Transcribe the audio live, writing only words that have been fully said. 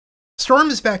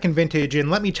Storm is back in Vintage, and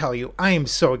let me tell you, I am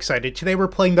so excited. Today we're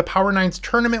playing ThePowerNine's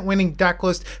tournament-winning deck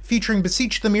list featuring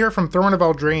Beseech the Mirror from Wilds of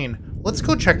Eldraine. Let's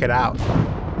go check it out.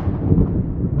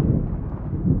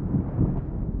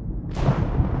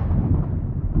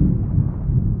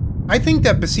 I think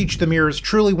that Beseech the Mirror is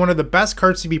truly one of the best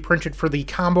cards to be printed for the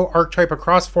combo archetype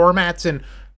across formats, and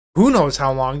who knows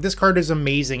how long. This card is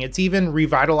amazing. It's even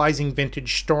revitalizing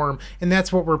Vintage Storm, and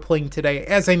that's what we're playing today.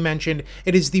 As I mentioned,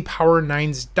 it is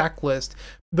ThePowerNine's deck list.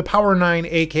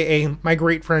 ThePowerNine, aka my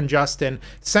great friend Justin,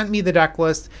 sent me the deck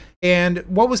list, and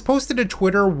what was posted to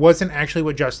Twitter wasn't actually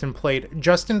what Justin played.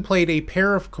 Justin played a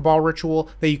pair of Cabal Ritual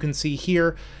that you can see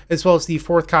here, as well as the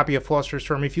 4th copy of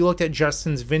Flusterstorm. If you looked at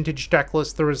Justin's Vintage deck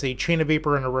list, there was a Chain of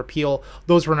Vapor and a Repeal.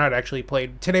 Those were not actually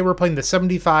played. Today we're playing the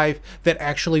 75 that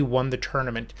actually won the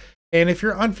tournament. And if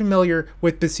you're unfamiliar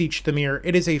with Beseech the Mirror,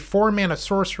 it is a 4-mana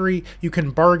sorcery. You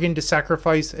can bargain to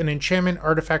sacrifice an enchantment,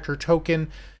 artifact, or token.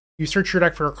 You search your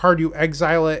deck for a card, you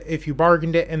exile it if you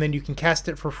bargained it, and then you can cast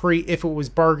it for free if it was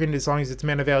bargained, as long as its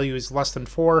mana value is less than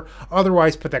 4.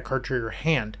 Otherwise, put that card to your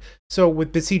hand. So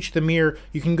with Beseech the Mirror,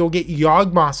 you can go get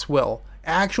Yawgmoth's Will.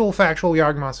 Actual factual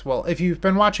Yawgmoth's Will. If you've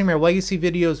been watching my Legacy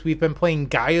videos, we've been playing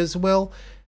Gaia's Will.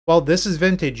 Well, this is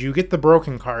Vintage. You get the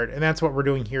broken card, and that's what we're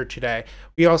doing here today.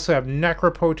 We also have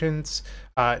Necropotence,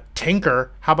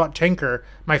 Tinker. How about Tinker?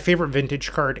 My favorite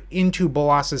Vintage card, into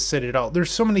Bolas's Citadel.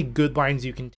 There's so many good lines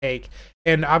you can take,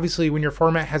 and obviously when your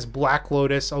format has Black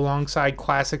Lotus alongside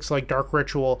classics like Dark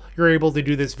Ritual, you're able to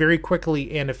do this very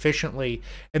quickly and efficiently,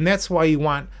 and that's why you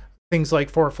want things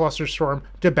like Flusterstorm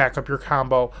to back up your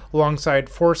combo alongside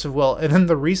Force of Will. And then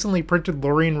the recently printed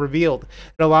Lorien Revealed.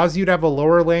 It allows you to have a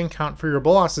lower land count for your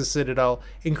Bolas's Citadel,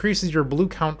 increases your blue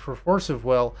count for Force of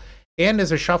Will, and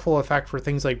as a shuffle effect for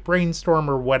things like Brainstorm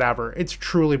or whatever. It's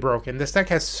truly broken. This deck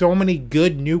has so many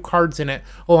good new cards in it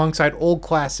alongside old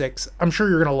classics. I'm sure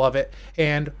you're going to love it.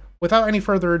 And without any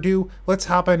further ado, let's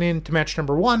hop on into match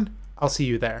number 1. I'll see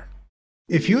you there.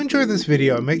 If you enjoyed this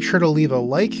video, make sure to leave a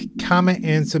like, comment,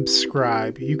 and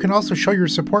subscribe. You can also show your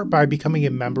support by becoming a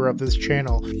member of this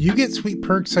channel. You get sweet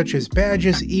perks such as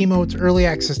badges, emotes, early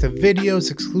access to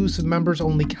videos, exclusive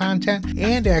members-only content,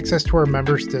 and access to our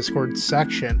members Discord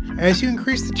section. As you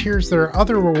increase the tiers, there are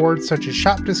other rewards such as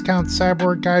shop discounts,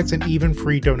 sideboard guides, and even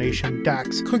free donation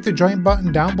decks. Click the join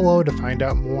button down below to find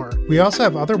out more. We also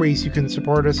have other ways you can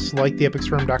support us, like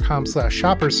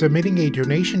theepicstorm.com/shop or submitting a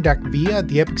donation deck via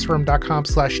theepicstorm.com/donation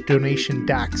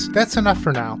decks. That's enough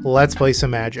for now. Let's play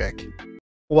some Magic.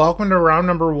 Welcome to round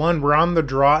number 1. We're on the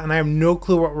draw, and I have no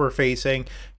clue what we're facing.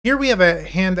 Here we have a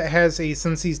hand that has a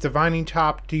Sensi's Divining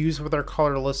Top to use with our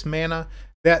colorless mana.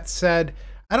 That said,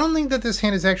 I don't think that this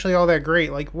hand is actually all that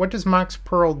great. Like, what does Mox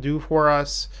Pearl do for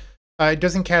us? It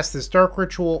doesn't cast this Dark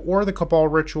Ritual or the Cabal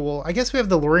Ritual. I guess we have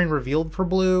the Lorien Revealed for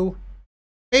blue.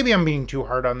 Maybe I'm being too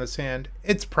hard on this hand.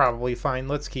 It's probably fine.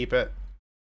 Let's keep it.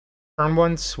 Turn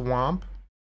 1 Swamp.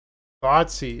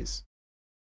 Thoughtseize.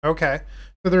 Okay,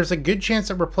 so there's a good chance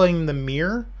that we're playing the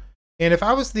Mirror, and if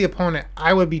I was the opponent,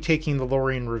 I would be taking the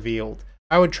Lorien Revealed.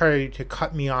 I would try to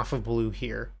cut me off of blue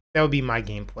here. That would be my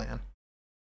game plan.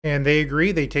 And they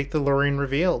agree, they take the Lorien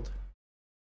Revealed.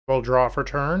 We'll draw for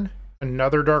turn.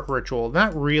 Another Dark Ritual.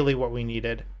 Not really what we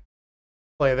needed.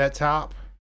 Play that top.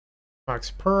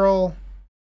 Mox Pearl.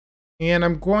 And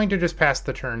I'm going to just pass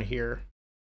the turn here.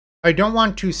 I don't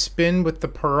want to spin with the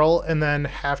Pearl and then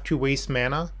have to waste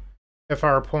mana if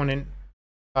our opponent,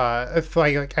 if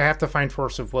I have to find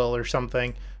Force of Will or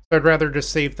something. So I'd rather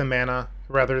just save the mana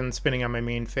rather than spinning on my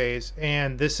main phase.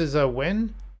 And this is a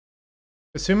win.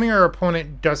 Assuming our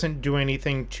opponent doesn't do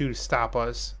anything to stop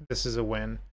us, this is a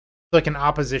win. Like an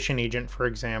opposition agent, for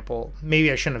example.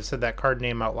 Maybe I shouldn't have said that card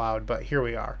name out loud, but here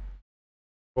we are.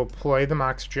 We'll play the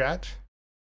Mox Jet.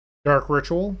 Dark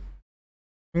Ritual.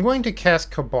 I'm going to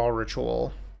cast Cabal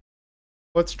Ritual.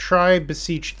 Let's try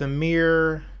Beseech the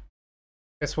Mirror.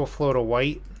 Guess we'll float a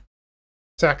white.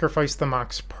 Sacrifice the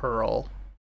Mox Pearl.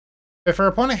 If our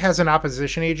opponent has an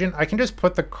opposition agent, I can just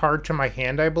put the card to my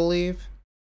hand, I believe.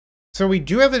 So we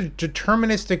do have a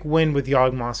deterministic win with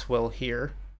Yawgmoth's Will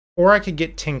here. Or I could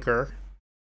get Tinker.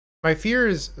 My fear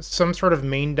is some sort of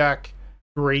main deck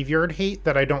graveyard hate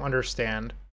that I don't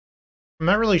understand. I'm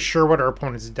not really sure what our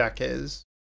opponent's deck is.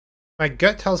 My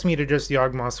gut tells me to just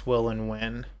Yawgmoth's Will and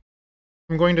win.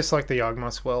 I'm going to select the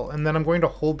Yawgmoth's Will, and then I'm going to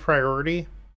hold priority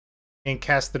and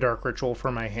cast the Dark Ritual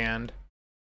from my hand.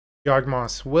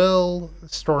 Yawgmoth's Will,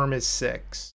 Storm is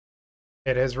 6.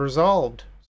 It has resolved.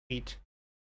 Sweet.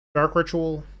 Dark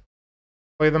Ritual,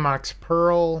 play the Mox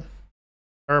Pearl.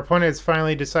 Our opponent has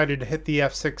finally decided to hit the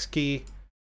F6 key.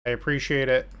 I appreciate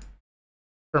it.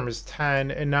 Storm is 10,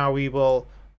 and now we will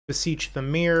Beseech the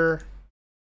Mirror.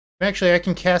 Actually, I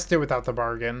can cast it without the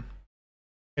bargain.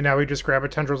 And now we just grab a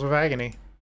Tendrils of Agony.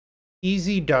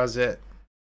 Easy does it.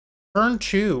 Turn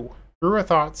 2. Through a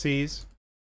Thoughtseize.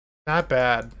 Not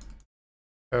bad.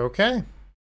 Okay.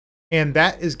 And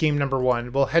that is game number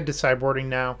 1. We'll head to sideboarding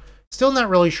now. Still not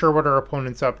really sure what our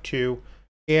opponent's up to.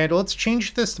 And let's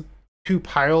change this to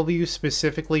pile view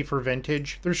specifically for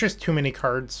Vintage. There's just too many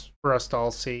cards for us to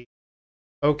all see.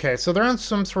 Okay, so they're on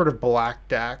some sort of black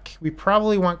deck. We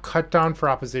probably want Cut Down for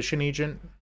Opposition Agent.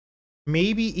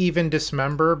 Maybe even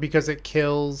Dismember because it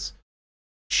kills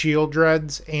Shield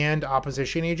Dreads and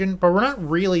Opposition Agent. But we're not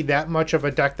really that much of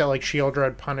a deck that like Shield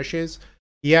Dread punishes.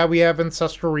 Yeah, we have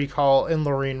Ancestral Recall and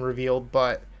Lorien Revealed,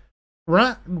 but we're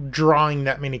not drawing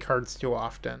that many cards too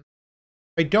often.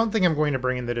 I don't think I'm going to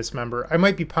bring in the Dismember. I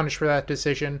might be punished for that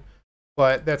decision,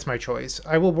 but that's my choice.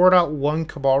 I will board out 1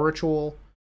 Cabal Ritual,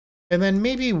 and then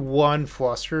maybe 1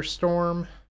 Flusterstorm.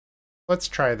 Let's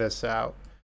try this out.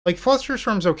 Like,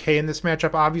 Flusterstorm's okay in this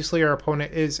matchup. Obviously, our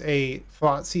opponent is a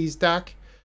Thoughtseize deck,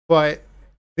 but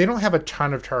they don't have a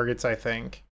ton of targets, I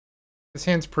think. This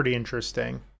hand's pretty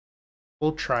interesting.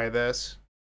 We'll try this.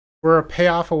 We're a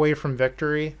payoff away from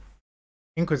victory.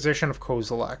 Inquisition of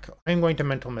Kozilek. I'm going to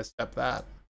mental misstep that.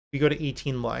 We go to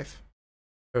 18 life.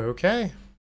 Okay.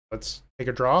 Let's take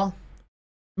a draw.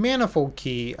 Manifold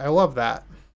Key. I love that.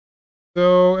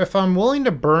 So if I'm willing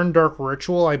to burn Dark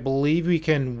Ritual, I believe we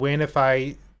can win if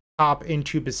I hop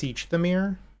into Beseech the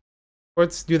Mirror.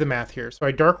 Let's do the math here. So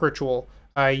I Dark Ritual.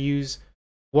 I use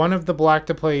 1 of the black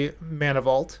to play Mana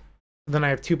Vault. Then I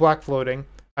have 2 black floating.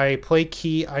 I play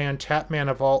Key. I untap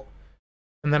Mana Vault.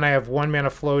 And then I have 1 mana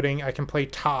floating. I can play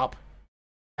Top.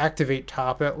 Activate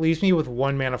Top. That leaves me with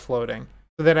 1 mana floating.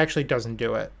 So that actually doesn't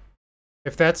do it.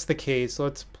 If that's the case,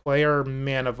 let's play our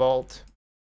Mana Vault.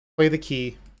 Play the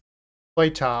Key. Play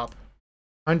Top.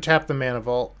 Untap the Mana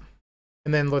Vault.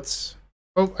 And then let's...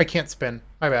 Oh, I can't spin.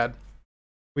 My bad.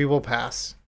 We will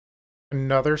pass.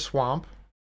 Another Swamp.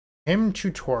 Hymn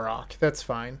to Torok. That's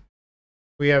fine.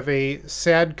 We have a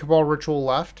sad Cabal Ritual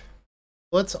left.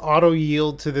 Let's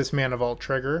auto-yield to this Mana Vault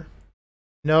trigger.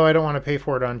 No, I don't want to pay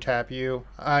for it to untap you.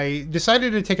 I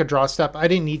decided to take a draw step. I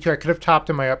didn't need to. I could have topped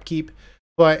in my upkeep.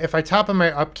 But if I top in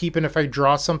my upkeep and if I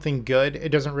draw something good, it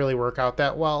doesn't really work out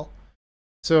that well.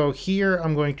 So here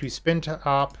I'm going to spin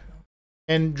top.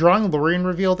 And drawing Lorien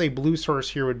Revealed, a blue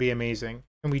source here would be amazing.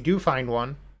 And we do find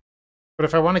one. But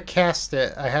if I want to cast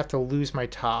it, I have to lose my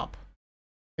top.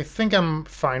 I think I'm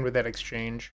fine with that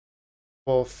exchange.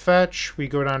 We'll fetch, we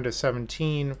go down to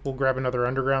 17, we'll grab another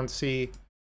Underground Sea,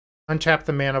 untap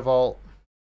the Mana Vault.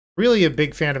 Really a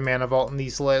big fan of Mana Vault in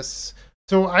these lists.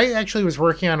 So I actually was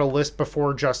working on a list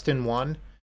before Justin won,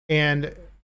 and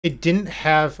it didn't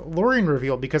have Lorien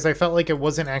Reveal because I felt like it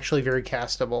wasn't actually very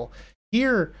castable.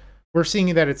 Here, we're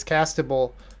seeing that it's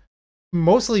castable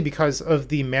mostly because of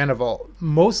the Mana Vault.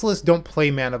 Most lists don't play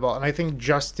Mana Vault, and I think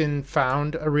Justin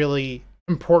found a really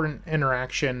important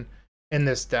interaction in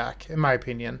this deck, in my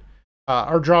opinion.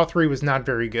 Our draw 3 was not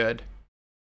very good.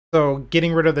 So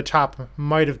getting rid of the top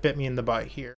might have bit me in the butt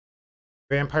here.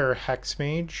 Vampire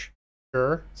Hexmage.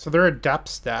 Sure. So they're a depth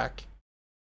stack.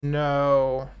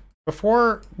 No.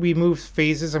 Before we move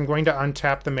phases, I'm going to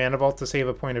untap the Mana Vault to save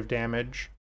a point of damage.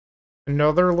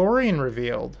 Another Lorien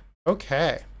Revealed.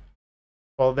 Okay.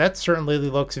 Well, that certainly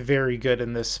looks very good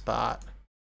in this spot.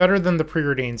 Better than the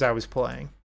Preordains I was playing.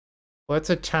 Let's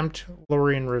attempt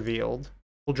Lorien Revealed.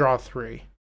 We'll draw 3.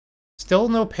 Still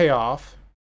no payoff.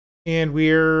 And we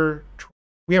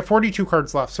have 42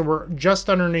 cards left, so we're just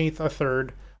underneath a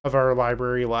third of our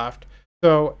library left.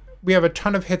 So we have a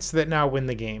ton of hits that now win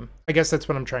the game. I guess that's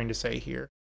what I'm trying to say here.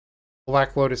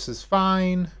 Black Lotus is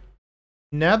fine.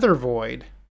 Nether Void.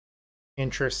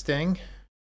 Interesting.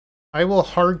 I will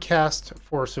hardcast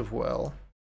Force of Will.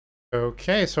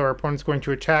 Okay, so our opponent's going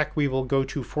to attack. We will go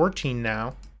to 14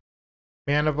 now.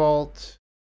 Mana Vault.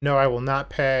 No, I will not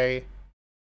pay.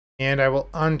 And I will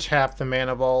untap the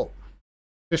Mana Vault.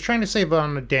 Just trying to save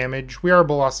on the damage. We are a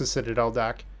Balossa Citadel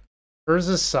deck.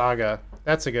 Urza's Saga.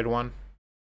 That's a good one.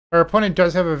 Our opponent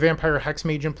does have a Vampire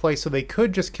Hexmage in play, so they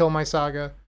could just kill my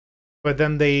Saga. But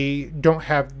then they don't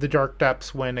have the Dark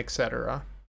Depths win, etc.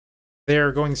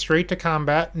 They're going straight to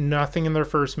combat. Nothing in their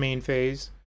first main phase.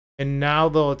 And now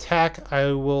they'll attack.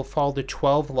 I will fall to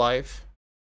 12 life.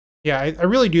 Yeah, I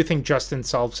really do think Justin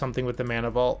solved something with the Mana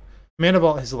Vault. Mana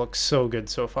Vault has looked so good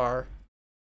so far.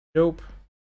 Nope.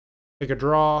 Take a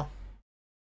draw.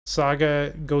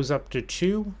 Saga goes up to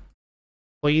 2.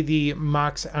 Play the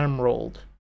Mox Emerald.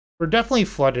 We're definitely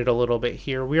flooded a little bit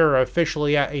here. We are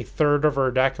officially at a third of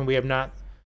our deck, and we have not...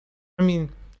 I mean,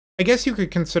 I guess you could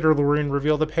consider Lorien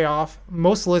Reveal the payoff.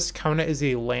 Most lists count it as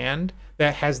a land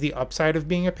that has the upside of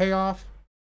being a payoff.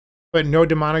 But no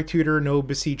Demonic Tutor, no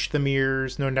Beseech the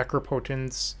Mirrors, no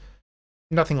Necropotence,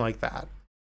 nothing like that.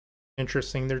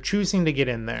 Interesting. They're choosing to get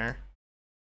in there.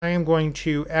 I am going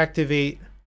to activate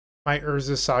my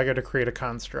Urza Saga to create a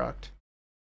construct.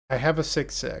 I have a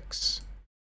 6/6.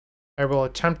 I will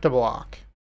attempt to block.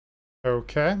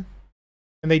 Okay.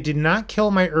 And they did not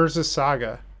kill my Urza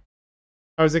Saga.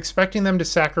 I was expecting them to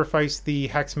sacrifice the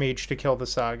Hex Mage to kill the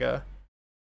Saga.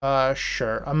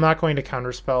 Sure. I'm not going to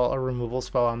counterspell a removal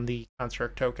spell on the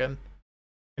construct token.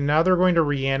 And now they're going to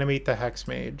reanimate the Hex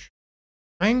Mage.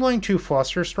 I'm going to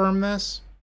Flusterstorm this,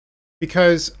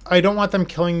 because I don't want them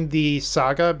killing the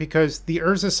Saga, because the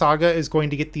Urza Saga is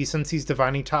going to get the Sensi's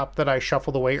Divining Top that I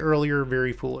shuffled away earlier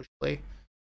very foolishly.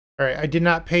 Alright, I did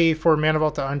not pay for Mana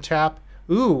Vault to untap.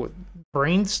 Ooh,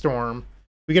 Brainstorm.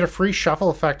 We get a free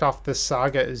shuffle effect off the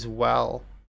Saga as well.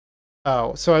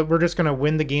 Oh, so we're just going to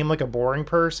win the game like a boring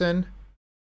person?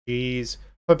 Jeez.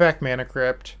 Put back Mana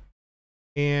Crypt.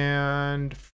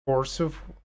 And Force of...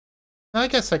 I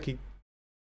guess I could...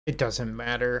 It doesn't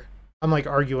matter. I'm like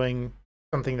arguing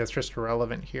something that's just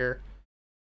irrelevant here.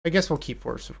 I guess we'll keep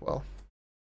Force of Will.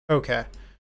 Okay.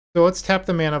 So let's tap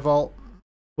the Mana Vault.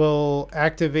 We'll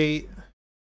activate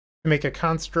to make a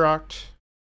construct.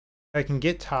 I can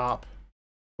get top.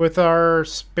 With our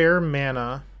spare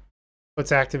mana,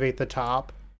 let's activate the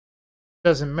top.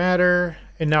 Doesn't matter.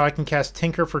 And now I can cast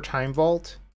Tinker for Time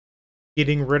Vault,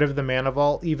 getting rid of the Mana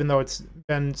Vault, even though it's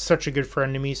been such a good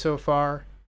friend to me so far.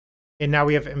 And now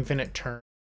we have infinite turns.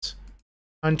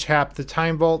 Untap the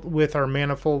Time Vault with our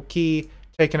Manifold Key,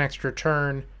 take an extra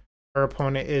turn. Our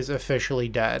opponent is officially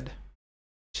dead.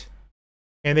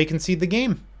 And they concede the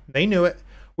game. They knew it.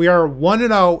 We are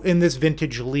 1-0 in this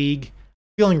vintage league.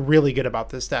 Feeling really good about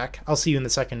this deck. I'll see you in the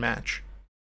second match.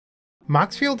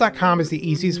 Moxfield.com is the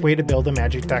easiest way to build a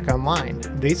Magic deck online.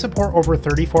 They support over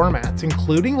 30 formats,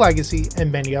 including Legacy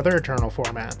and many other Eternal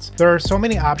formats. There are so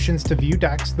many options to view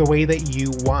decks the way that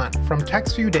you want, from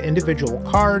text view to individual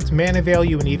cards, mana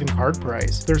value, and even card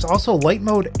price. There's also light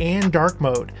mode and dark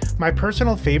mode. My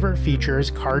personal favorite feature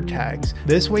is card tags.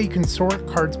 This way you can sort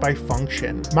cards by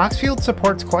function. Moxfield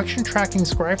supports collection tracking,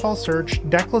 Scryfall search,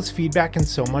 decklist feedback, and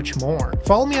so much more.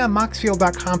 Follow me on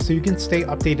Moxfield.com so you can stay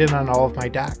updated on all of my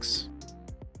decks.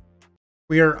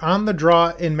 We are on the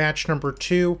draw in match number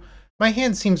 2. My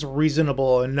hand seems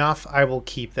reasonable enough. I will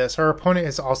keep this. Our opponent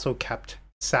has also kept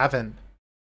 7.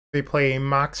 They play a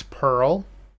Mox Pearl,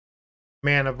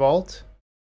 Mana Vault,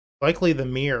 likely the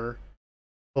Mirror,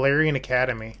 Valerian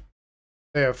Academy.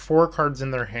 They have 4 cards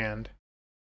in their hand.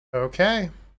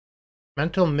 Okay.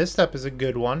 Mental Misstep is a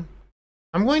good one.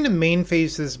 I'm going to main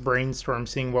phase this Brainstorm,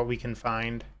 seeing what we can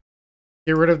find.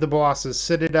 Get rid of the Boss's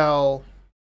Citadel.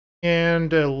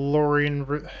 And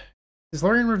Lorien... Is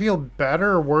Lorien Reveal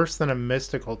better or worse than a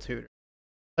Mystical Tutor?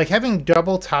 Like, having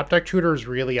double top deck tutor is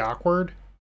really awkward.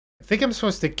 I think I'm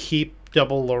supposed to keep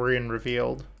double Lorien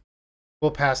Revealed. We'll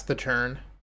pass the turn.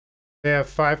 They have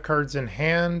 5 cards in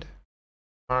hand.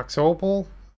 Mox Opal.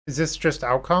 Is this just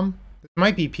outcome? It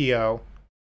might be PO.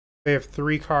 They have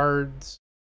 3 cards.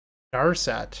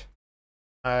 Narset.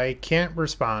 I can't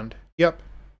respond. Yep.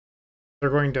 They're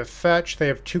going to fetch. They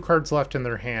have 2 cards left in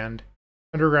their hand.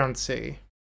 Underground Sea.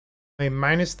 They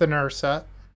minus the Narset.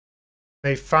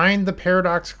 They find the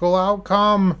Paradoxical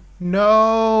outcome.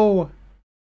 No!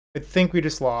 I think we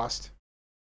just lost.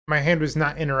 My hand was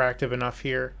not interactive enough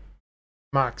here.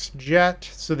 Mox Jet.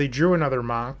 So they drew another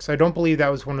Mox. I don't believe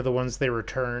that was one of the ones they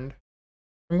returned.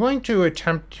 I'm going to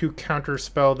attempt to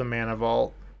counterspell the Mana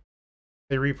Vault.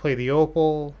 They replay the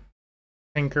Opal.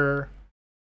 Tinker.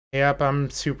 Yep, I'm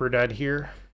super dead here.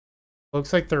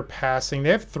 Looks like they're passing. They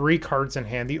have 3 cards in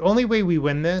hand. The only way we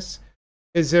win this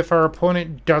is if our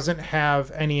opponent doesn't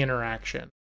have any interaction.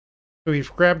 So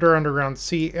we've grabbed our Underground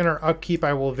Sea. In our upkeep,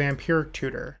 I will Vampiric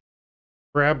Tutor.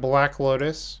 Grab Black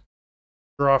Lotus.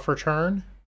 Draw for turn.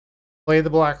 Play the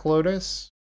Black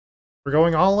Lotus. We're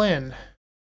going all in.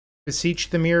 Beseech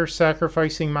the Mirror,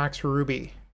 sacrificing Mox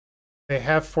Ruby. They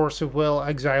have Force of Will,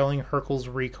 exiling Hurkyl's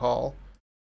Recall.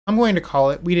 I'm going to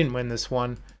call it. We didn't win this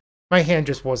one. My hand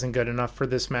just wasn't good enough for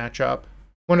this matchup.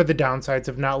 One of the downsides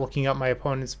of not looking up my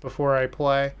opponents before I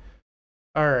play.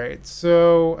 Alright,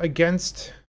 so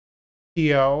against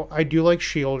TO, I do like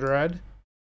Shieldred.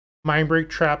 Mindbreak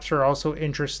Traps are also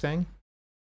interesting.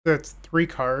 That's 3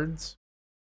 cards.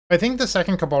 I think the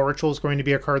second Cabal Ritual is going to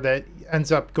be a card that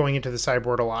ends up going into the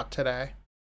sideboard a lot today.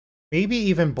 Maybe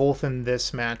even both in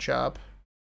this matchup.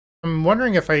 I'm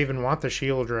wondering if I even want the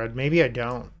Shieldred. Maybe I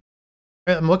don't.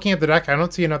 I'm looking at the deck. I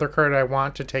don't see another card I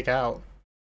want to take out.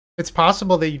 It's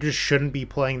possible that you just shouldn't be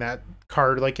playing that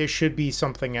card. Like, it should be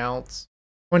something else.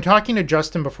 When talking to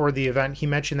Justin before the event, he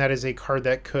mentioned that is a card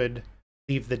that could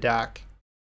leave the deck.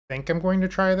 I think I'm going to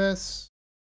try this.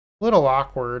 A little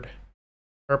awkward.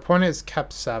 Our opponent has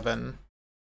kept 7.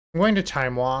 I'm going to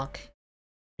Time Walk.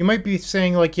 You might be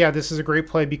saying, like, yeah, this is a great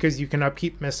play because you can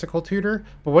upkeep Mystical Tutor,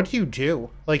 but what do you do?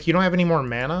 Like, you don't have any more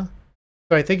mana?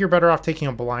 So I think you're better off taking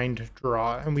a blind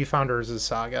draw, and we found Urza's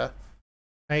Saga.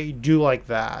 I do like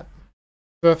that.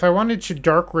 So if I wanted to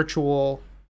Dark Ritual,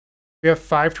 we have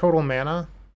 5 total mana.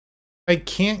 I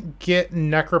can't get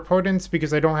Necropotence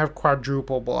because I don't have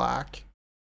quadruple black.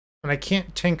 And I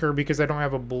can't Tinker because I don't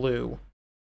have a blue.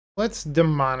 Let's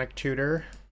Demonic Tutor.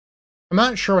 I'm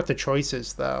not sure what the choice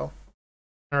is, though.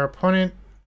 Our opponent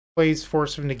plays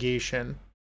Force of Negation.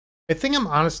 I think I'm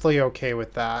honestly okay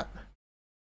with that.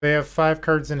 They have 5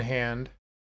 cards in hand.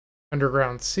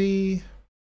 Underground Sea,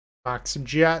 Mox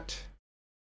Jet.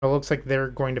 It looks like they're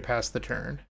going to pass the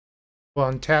turn.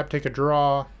 We'll untap, take a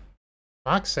draw.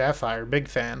 Mox Sapphire, big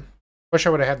fan. Wish I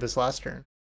would have had this last turn.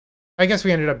 I guess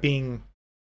we ended up being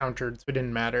countered, so it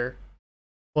didn't matter.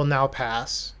 We'll now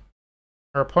pass.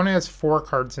 Our opponent has 4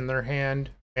 cards in their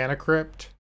hand. Mana Crypt.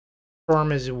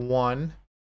 Storm is 1.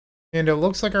 And it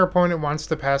looks like our opponent wants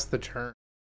to pass the turn.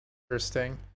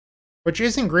 Interesting. Which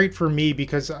isn't great for me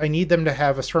because I need them to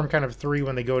have a Storm count of 3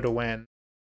 when they go to win.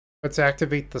 Let's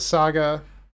activate the Saga.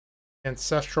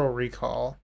 Ancestral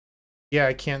Recall. Yeah,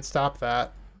 I can't stop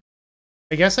that.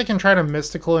 I guess I can try to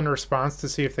Mystical in response to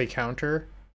see if they counter.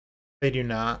 They do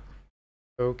not.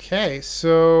 Okay,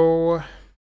 so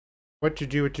what to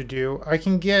do. I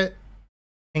can get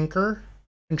Tinker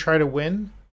and try to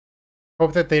win.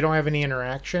 Hope that they don't have any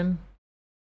interaction.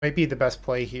 Might be the best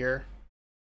play here.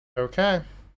 Okay.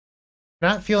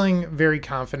 Not feeling very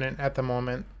confident at the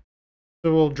moment.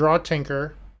 So we'll draw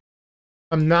Tinker.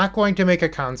 I'm not going to make a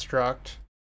construct.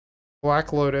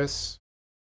 Black Lotus.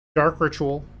 Dark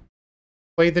Ritual.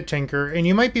 Play the Tinker. And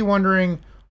you might be wondering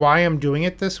why I'm doing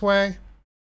it this way.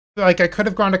 Like, I could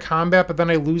have gone to combat, but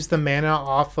then I lose the mana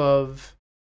off of...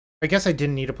 I guess I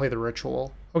didn't need to play the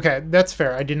Ritual. Okay, that's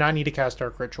fair. I did not need to cast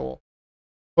Dark Ritual.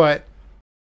 But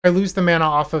I lose the mana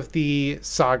off of the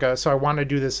Saga, so I want to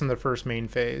do this in the first main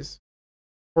phase.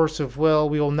 Force of Will.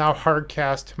 We will now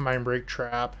hardcast Mindbreak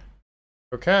Trap.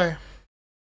 Okay.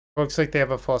 Looks like they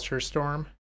have a Flusterstorm.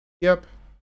 Yep.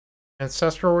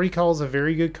 Ancestral Recall is a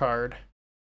very good card.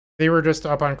 They were just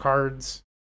up on cards.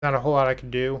 Not a whole lot I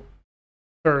could do.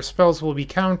 So our spells will be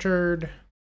countered.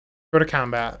 Go to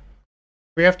combat.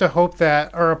 We have to hope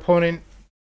that our opponent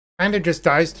kind of just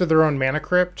dies to their own Mana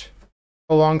Crypt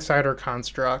alongside our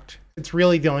construct. It's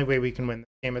really the only way we can win this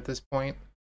game at this point.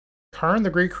 Karn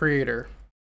the Great Creator.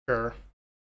 Sure.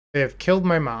 They have killed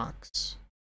my Mox.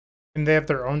 And they have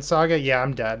their own Saga? Yeah,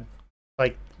 I'm dead.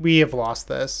 Like, we have lost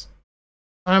this.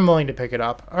 I'm willing to pick it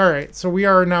up. Alright, so we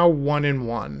are now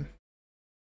 1-1.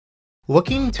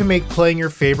 Looking to make playing your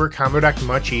favorite combo deck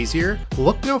much easier?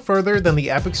 Look no further than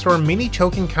the Epic Storm Mini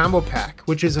Token Combo Pack,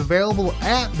 which is available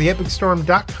at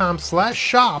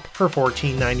theepicstorm.com/shop for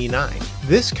 $14.99.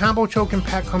 This combo token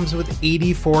pack comes with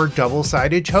 84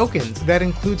 double-sided tokens. That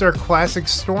includes our classic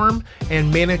Storm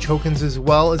and mana tokens, as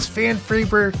well as fan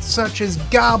favorites such as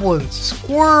Goblins,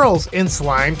 Squirrels, and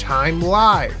Slime Time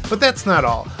Live. But that's not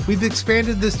all. We've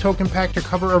expanded this token pack to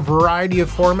cover a variety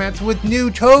of formats with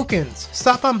new tokens.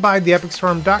 Stop on by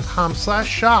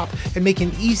theepicstorm.com/shop and make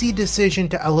an easy decision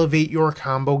to elevate your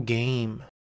combo game.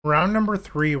 Round number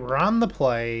 3, we're on the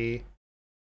play.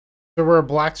 So we're a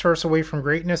black source away from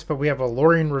greatness, but we have a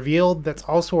Lorien Revealed. That's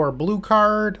also our blue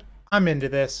card. I'm into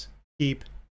this. Keep.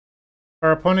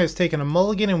 Our opponent has taken a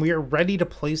mulligan and we are ready to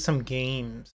play some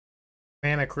games.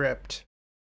 Mana Crypt.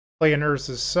 Play an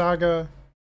Urza's Saga.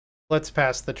 Let's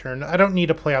pass the turn. I don't need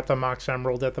to play out the Mox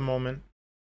Emerald at the moment.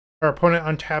 Our opponent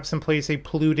untaps and plays a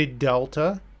Polluted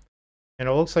Delta. And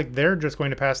it looks like they're just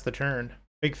going to pass the turn.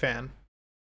 Big fan.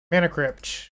 Mana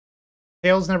Crypt.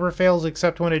 Tails never fails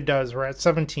except when it does. We're at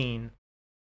 17. Is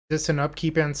this an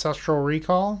upkeep Ancestral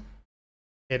Recall?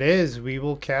 It is. We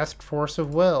will cast Force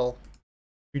of Will.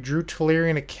 We drew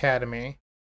Tolarian Academy,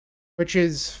 which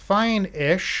is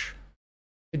fine-ish.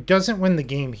 It doesn't win the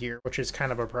game here, which is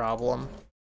kind of a problem.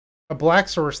 A black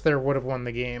source there would have won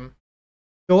the game.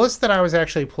 The list that I was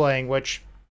actually playing, which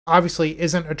obviously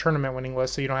isn't a tournament winning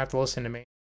list, so you don't have to listen to me.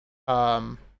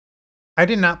 I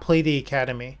did not play the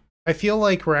Academy. I feel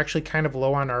like we're actually kind of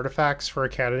low on artifacts for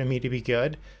Academy to be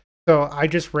good. So I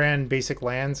just ran basic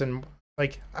lands and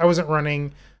like I wasn't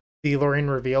running the Lorien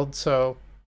Revealed, so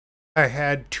I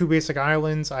had 2 basic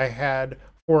islands, I had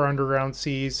 4 underground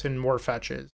seas, and more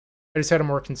fetches. I just had a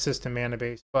more consistent mana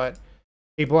base, but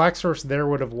a black source there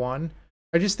would have won.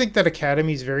 I just think that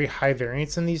Academy is very high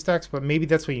variance in these decks, but maybe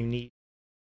that's what you need.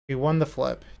 We won the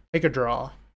flip. Take a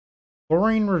draw.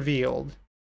 Lorien revealed.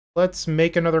 Let's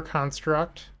make another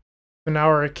construct. So now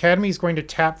our Academy is going to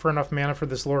tap for enough mana for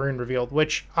this Lorien revealed,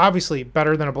 which obviously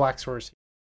better than a Black Source.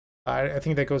 I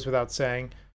think that goes without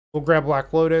saying. We'll grab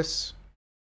Black Lotus.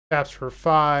 Taps for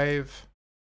 5.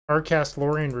 Hardcast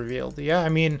Lorien revealed. Yeah, I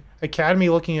mean, Academy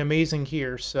looking amazing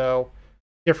here. So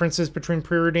differences between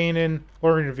Preordain and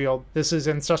Lorien revealed. This is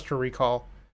Ancestral Recall.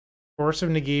 Force of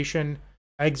Negation,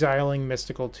 exiling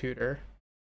Mystical Tutor.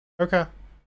 Okay.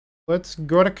 Let's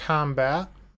go to combat.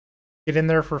 Get in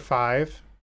there for 5.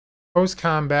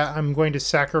 Post-combat, I'm going to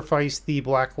sacrifice the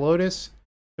Black Lotus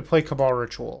to play Cabal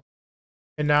Ritual.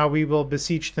 And now we will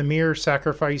Beseech the Mirror,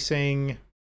 sacrificing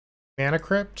Mana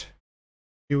Crypt.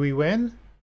 Do we win?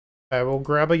 I will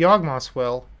grab a Yawgmoth's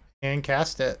Will and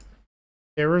cast it.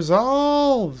 It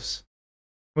resolves!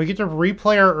 We get to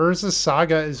replay our Urza's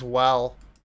Saga as well.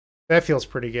 That feels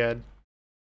pretty good.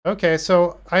 Okay,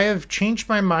 so I have changed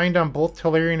my mind on both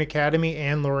Tolarian Academy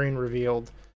and Lorien Revealed.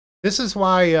 This is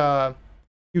why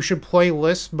you should play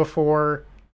lists before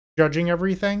judging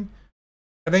everything.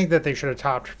 I think that they should have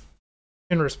topped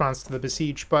in response to the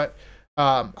Beseech, but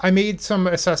I made some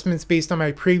assessments based on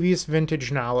my previous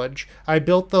vintage knowledge. I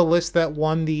built the list that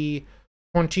won the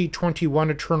 2021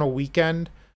 Eternal Weekend.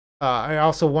 I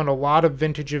also won a lot of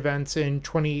vintage events in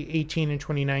 2018 and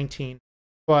 2019,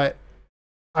 but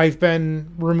I've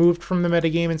been removed from the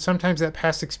metagame, and sometimes that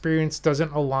past experience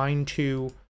doesn't align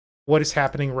to what is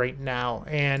happening right now.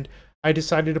 And I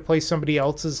decided to play somebody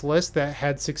else's list that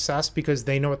had success because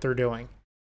they know what they're doing.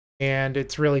 And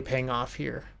it's really paying off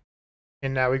here.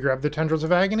 And now we grab the Tendrils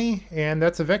of Agony, and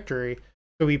that's a victory.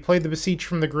 So we played the Beseech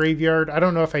from the graveyard. I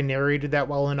don't know if I narrated that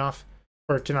well enough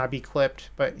for it to not be clipped,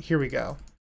 but here we go.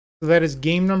 So that is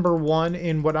game number 1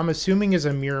 in what I'm assuming is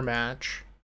a mirror match.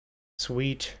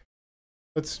 Sweet.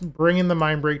 Let's bring in the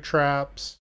Mindbreak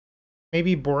traps.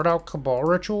 Maybe board out Cabal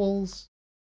Rituals.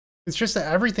 It's just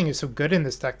that everything is so good in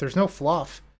this deck. There's no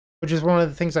fluff, which is one of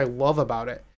the things I love about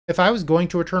it. If I was going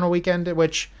to Eternal Weekend,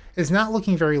 which is not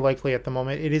looking very likely at the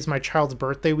moment, it is my child's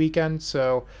birthday weekend,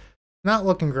 so not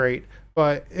looking great.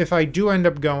 But if I do end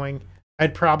up going,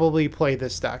 I'd probably play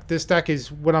this deck. This deck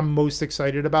is what I'm most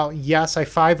excited about. Yes, I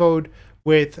 5-0'd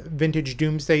with Vintage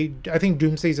Doomsday. I think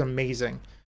Doomsday is amazing.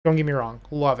 Don't get me wrong.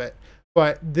 Love it.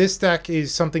 But this deck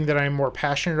is something that I'm more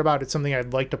passionate about. It's something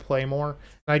I'd like to play more.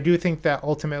 And I do think that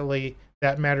ultimately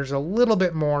that matters a little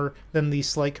bit more than the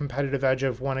slight competitive edge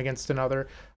of one against another.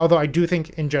 Although I do think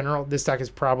in general, this deck is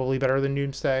probably better than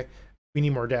Doomsday. We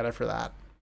need more data for that.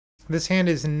 This hand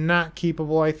is not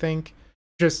keepable, I think.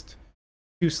 Just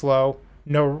too slow.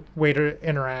 No way to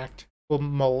interact. We'll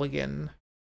mulligan.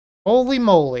 Holy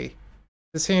moly.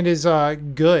 This hand is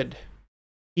good.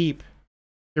 Keep.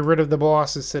 Get rid of the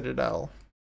boss's Citadel.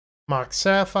 Mox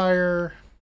Sapphire.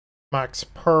 Mox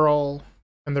Pearl.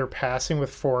 And they're passing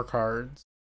with 4 cards.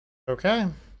 Okay.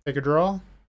 Take a draw.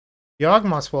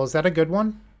 Yawgmoth's Will, is that a good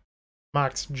one?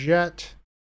 Mox Jet.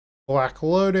 Black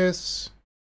Lotus.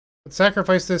 Let's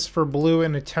sacrifice this for blue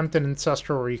and attempt an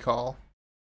Ancestral Recall.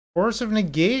 Force of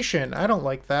Negation. I don't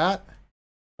like that.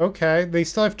 Okay. They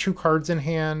still have 2 cards in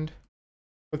hand.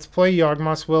 Let's play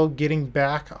Yawgmoth's Will, getting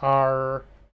back our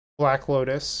Black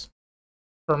Lotus.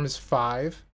 Firm is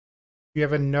 5. You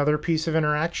have another piece of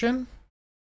interaction.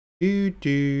 Do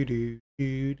do do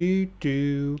do do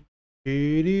do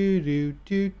do do do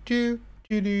do do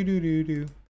do do do do.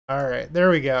 All right,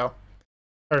 there we go.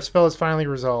 Our spell is finally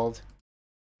resolved.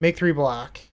 Make 3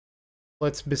 black.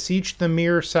 Let's Beseech the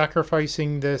Mirror,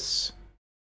 sacrificing this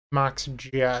Mox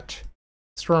Jet.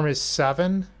 Storm is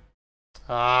 7.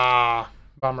 Ah,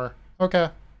 bummer. Okay.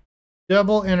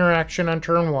 Double interaction on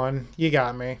turn 1. You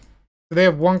got me. So they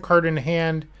have 1 card in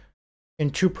hand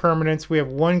and 2 permanents. We have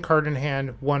 1 card in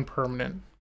hand, 1 permanent.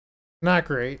 Not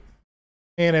great.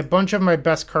 And a bunch of my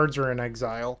best cards are in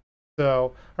exile.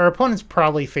 So our opponent's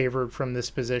probably favored from this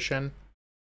position.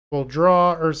 We'll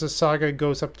draw. Urza's Saga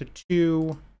goes up to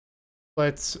 2.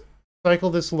 Let's cycle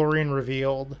this Lorien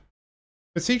Revealed.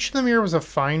 Beseech the Mirror was a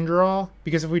fine draw,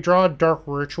 because if we draw a Dark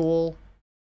Ritual,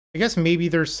 I guess maybe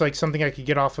there's like something I could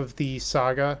get off of the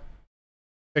Saga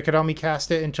that could help me cast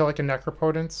it into like a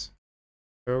Necropotence.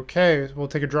 Okay, we'll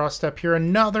take a draw step here.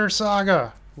 Another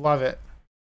Saga! Love it.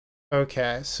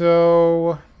 Okay,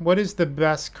 so what is the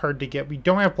best card to get? We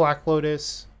don't have Black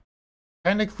Lotus.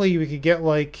 Technically, we could get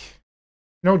like...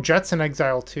 No, Jets in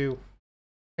exile too.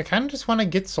 I kind of just want to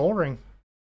get Soul Ring.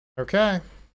 Okay.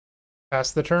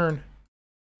 Pass the turn.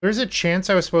 There's a chance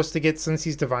I was supposed to get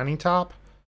Cincy's Divining Top,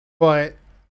 but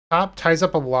top ties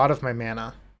up a lot of my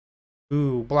mana.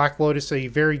 Ooh, Black Lotus, a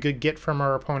very good get from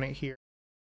our opponent here.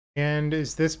 And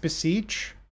is this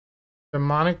Beseech?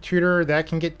 Demonic Tutor, that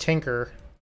can get Tinker.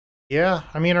 Yeah,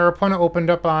 I mean, our opponent opened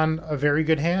up on a very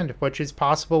good hand, which is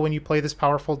possible when you play this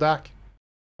powerful deck.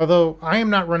 Although, I am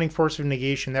not running Force of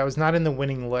Negation. That was not in the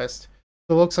winning list.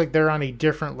 So it looks like they're on a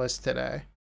different list today.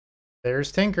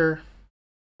 There's Tinker.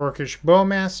 Orcish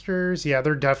Bowmasters. Yeah,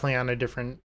 they're definitely on a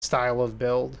different style of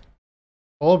build.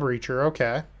 Hull Breacher,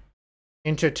 okay.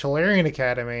 Into Tolarian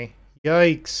Academy.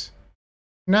 Yikes.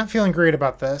 Not feeling great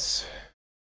about this.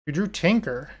 We drew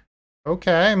Tinker.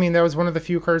 Okay, I mean, that was one of the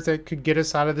few cards that could get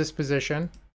us out of this position.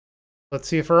 Let's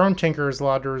see if our own Tinker is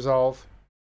allowed to resolve.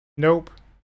 Nope.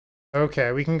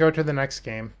 Okay, we can go to the next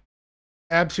game.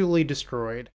 Absolutely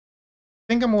destroyed.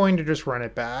 I think I'm going to just run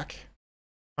it back.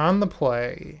 On the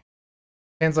play.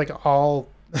 Hands like all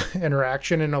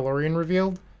interaction in Eldraine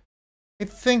revealed. I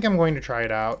think I'm going to try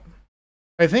it out.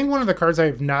 I think one of the cards I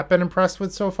have not been impressed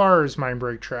with so far is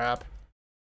Mindbreak Trap.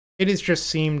 It has just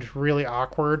seemed really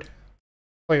awkward.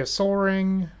 Play a Soul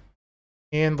Ring,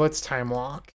 and let's Time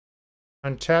Lock.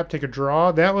 Untap, take a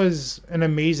draw. That was an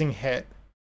amazing hit.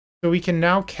 So we can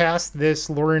now cast this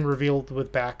Eldraine Revealed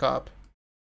with backup.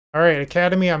 Alright,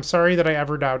 Academy, I'm sorry that I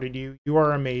ever doubted you. You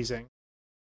are amazing.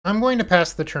 I'm going to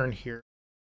pass the turn here.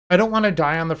 I don't want to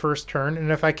die on the first turn,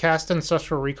 and if I cast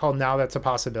Ancestral Recall now, that's a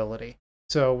possibility.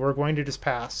 So we're going to just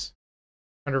pass.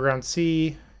 Underground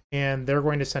Sea, and they're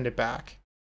going to send it back.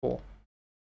 Cool.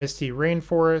 Misty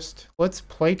Rainforest. Let's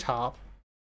play top.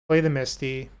 Play the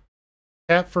Misty.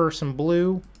 Tap for some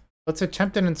blue. Let's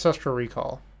attempt an Ancestral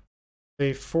Recall.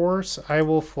 They force, I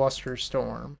will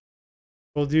Flusterstorm.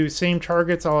 We'll do same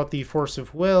targets all at the Force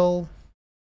of Will.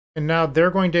 And now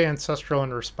they're going to Ancestral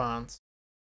in response.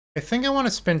 I think I want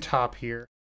to spin top here.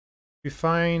 We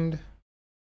find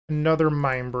another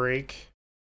Mind Break.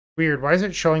 Weird, why is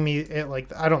it showing me it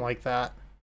like, I don't like that.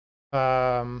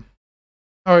 Oh,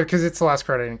 because it's the last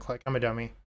card I didn't click. I'm a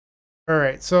dummy.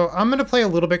 Alright, so I'm going to play a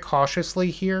little bit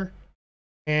cautiously here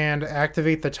and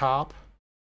activate the top.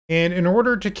 And in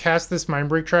order to cast this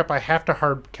Mindbreak Trap, I have to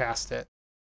hard cast it.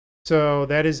 So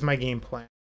that is my game plan.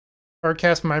 Hard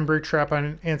cast Mindbreak Trap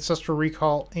on Ancestral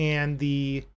Recall and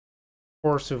the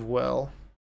Force of Will.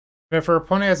 And if our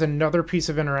opponent has another piece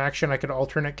of interaction, I could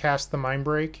alternate cast the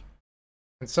Mindbreak.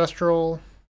 Ancestral.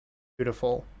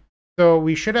 Beautiful. So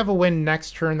we should have a win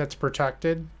next turn that's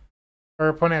protected. Our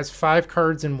opponent has 5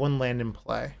 cards and 1 land in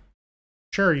play.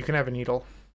 Sure, you can have a Needle.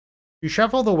 You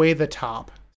shuffled away the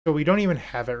top, so we don't even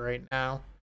have it right now.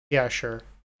 Yeah, sure.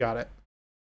 Got it.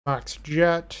 Mox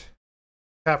Jet.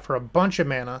 Tap for a bunch of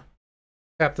mana.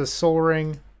 Tap the Soul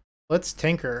Ring. Let's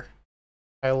Tinker.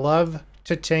 I love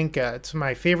to tinker. It's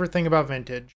my favorite thing about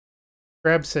Vintage.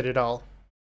 Grab Citadel.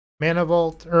 Mana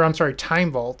Vault, or I'm sorry,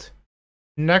 Time Vault.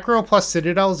 Necro plus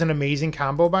Citadel is an amazing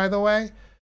combo, by the way.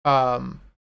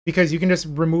 Because you can just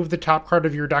remove the top card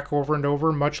of your deck over and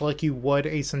over, much like you would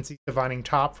a Sensi Divining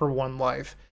Top for 1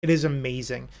 life. It is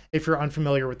amazing if you're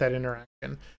unfamiliar with that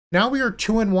interaction. Now we are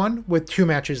 2-1 with 2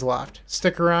 matches left.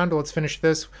 Stick around, let's finish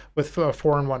this with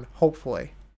 4-1,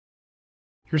 hopefully.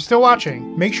 You're still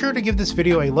watching. Make sure to give this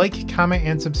video a like, comment,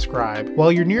 and subscribe.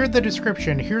 While you're near the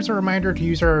description, here's a reminder to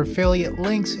use our affiliate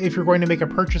links if you're going to make a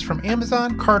purchase from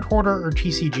Amazon, Card Hoarder, or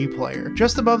TCG Player.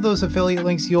 Just above those affiliate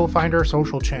links, you'll find our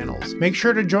social channels. Make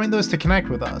sure to join those to connect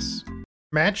with us.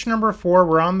 Match number 4,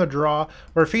 we're on the draw.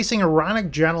 We're facing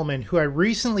IronicGentleman, who I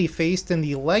recently faced in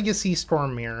the Legacy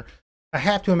Storm Mirror. I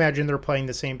have to imagine they're playing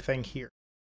the same thing here.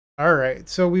 Alright,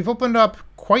 so we've opened up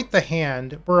quite the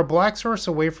hand. We're a black source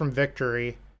away from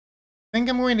victory. I think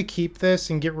I'm going to keep this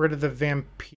and get rid of the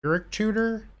Vampiric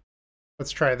Tutor.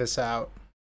 Let's try this out.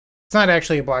 It's not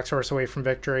actually a black source away from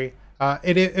victory.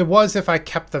 It was if I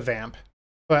kept the Vamp,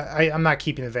 but I'm not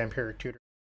keeping the Vampiric Tutor.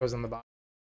 It goes on the bottom.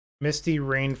 Misty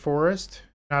Rainforest,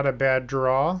 not a bad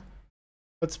draw.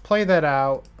 Let's play that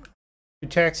out.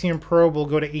 Utaxian Probe will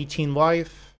go to 18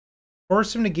 life.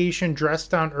 Force of Negation, Dress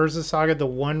Down, Urza Saga, the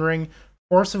One Ring,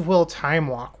 Force of Will, Time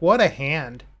Walk. What a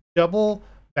hand. Double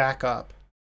backup.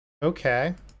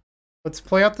 Okay. Let's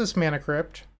play out this Mana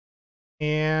Crypt.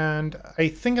 And I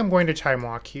think I'm going to Time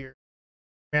Walk here.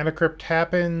 Mana Crypt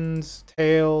happens,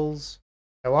 tails.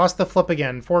 I lost the flip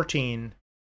again, 14.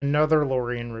 Another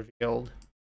Lorien revealed.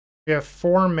 We have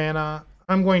 4 mana.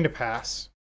 I'm going to pass.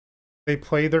 They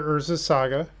play the Urza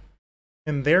Saga,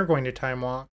 and they're going to Time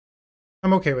Walk.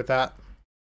 I'm okay with that.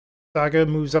 Saga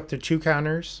moves up to 2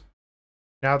 counters.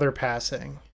 Now they're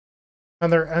passing. On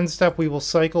their end step, we will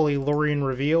cycle a Lorien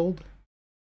Revealed,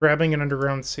 grabbing an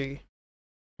Underground Sea.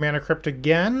 Mana Crypt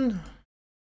again.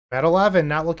 At 11,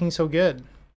 not looking so good.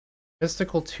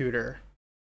 Mystical Tutor.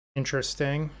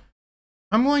 Interesting.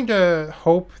 I'm going to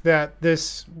hope that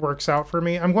this works out for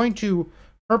me. I'm going to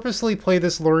purposely play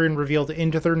this Lorien Revealed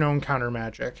into their known counter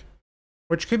magic,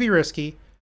 which could be risky.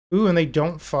 Ooh, and they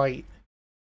don't fight.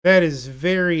 That is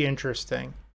very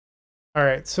interesting. All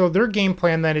right, so their game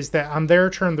plan then is that on their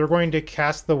turn they're going to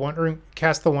cast the One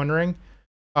Ring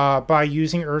by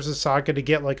using Urza's Saga to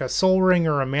get like a Soul Ring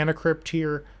or a Mana Crypt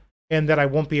here, and that I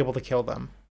won't be able to kill them.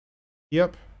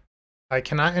 Yep, I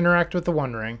cannot interact with the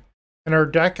One Ring, and our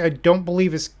deck I don't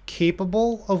believe is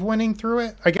capable of winning through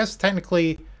it. I guess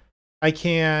technically I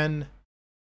can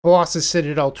Bolas's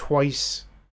Citadel twice.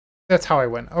 That's how I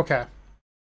win. Okay,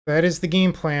 that is the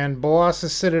game plan.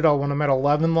 Bolas's Citadel when I'm at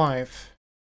 11 life.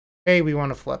 Hey, we want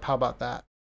to flip. How about that?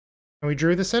 And we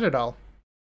drew the Citadel.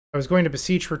 I was going to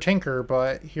Beseech for Tinker,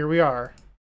 but here we are.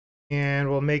 And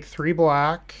we'll make 3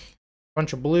 black,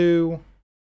 bunch of blue.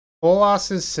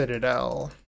 Bolas's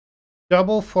Citadel.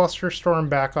 Double Flusterstorm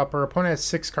backup. Our opponent has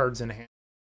 6 cards in hand.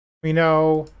 We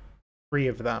know 3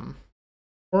 of them.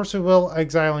 Force of Will,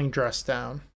 exiling Dress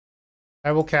Down.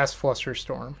 I will cast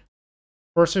Flusterstorm.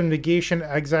 Force of Negation,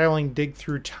 exiling Dig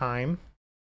Through Time.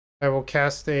 I will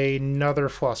cast another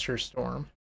Flusterstorm.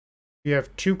 You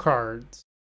have 2 cards.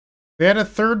 They had a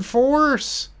 3rd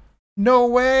force! No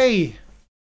way!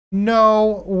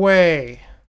 No way!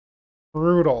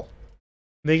 Brutal.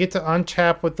 They get to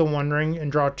untap with the One Ring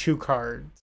and draw 2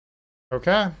 cards.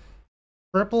 Okay.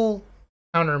 Triple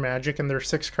counter magic in their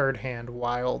 6-card hand.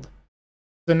 Wild.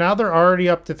 So now they're already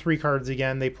up to 3 cards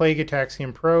again. They play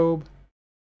Gitaxian Probe.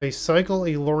 They cycle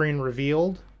a Lorien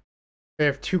Revealed. They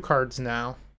have 2 cards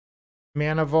now.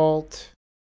 Mana Vault.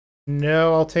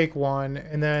 No, I'll take 1.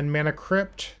 And then Mana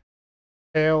Crypt.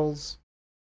 Tails.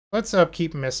 Let's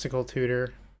upkeep Mystical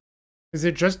Tutor. Is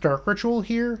it just Dark Ritual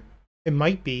here? It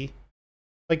might be.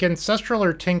 Like Ancestral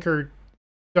or Tinker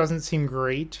doesn't seem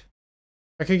great.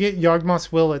 I could get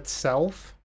Yawgmoth's Will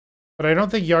itself, but I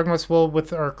don't think Yawgmoth's Will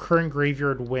with our current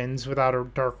graveyard wins without a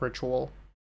Dark Ritual.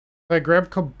 If I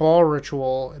grab Cabal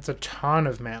Ritual, it's a ton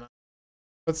of mana.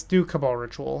 Let's do Cabal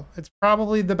Ritual. It's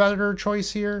probably the better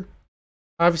choice here.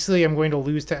 Obviously, I'm going to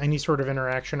lose to any sort of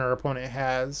interaction our opponent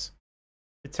has.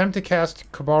 Attempt to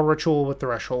cast Cabal Ritual with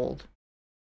Threshold.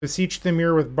 Beseech the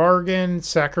Mirror with Bargain,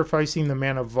 sacrificing the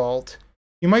Mana Vault.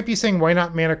 You might be saying, why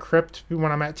not Mana Crypt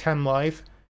when I'm at 10 life?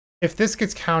 If this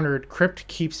gets countered, Crypt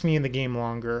keeps me in the game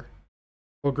longer.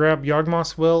 We'll grab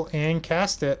Yawgmoth's Will and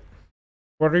cast it.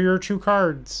 What are your 2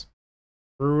 cards?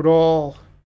 Brutal.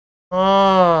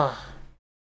 Ah.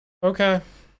 Okay.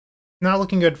 Not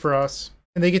looking good for us.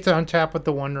 And they get to untap with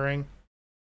the One Ring.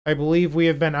 I believe we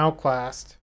have been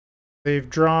outclassed. They've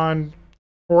drawn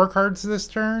 4 cards this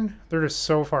turn. They're just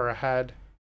so far ahead.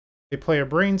 They play a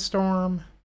Brainstorm,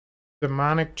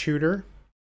 Demonic Tutor,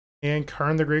 and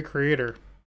Karn the Great Creator.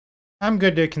 I'm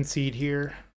good to concede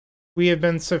here. We have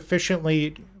been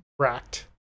sufficiently wrecked.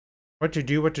 What to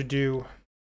do, what to do.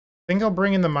 I think I'll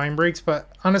bring in the Mind Breaks, but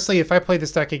honestly, if I play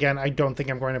this deck again, I don't think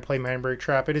I'm going to play Mind Break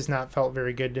Trap. It has not felt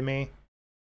very good to me.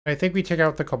 I think we take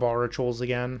out the Cabal Rituals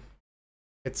again.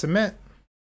 Hit Submit.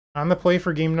 On the play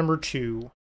for game number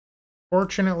 2.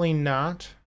 Fortunately not.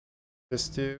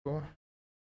 Just do.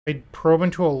 I'd probe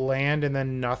into a land and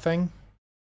then nothing.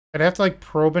 I'd have to like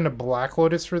probe into Black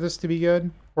Lotus for this to be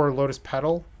good. Or Lotus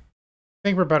Petal. I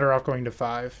think we're better off going to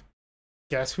 5.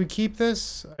 Guess we keep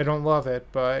this? I don't love it,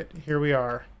 but here we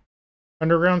are.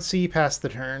 Underground Sea past the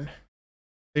turn.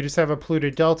 They just have a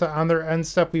polluted Delta. On their end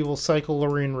step, we will cycle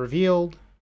Lorien Revealed.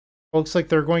 Looks like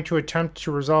they're going to attempt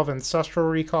to resolve Ancestral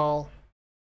Recall.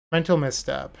 Mental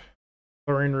Misstep.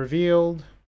 Lorien Revealed.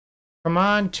 Come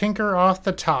on, Tinker off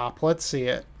the top. Let's see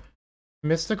it.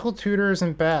 Mystical Tutor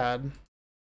isn't bad.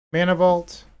 Mana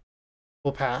Vault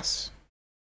will pass.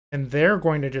 And they're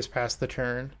going to just pass the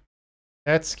turn.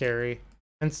 That's scary.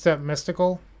 End step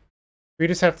Mystical. We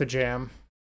just have to jam.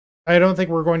 I don't think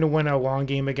we're going to win a long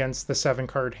game against the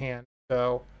 7-card hand.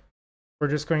 So we're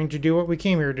just going to do what we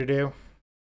came here to do.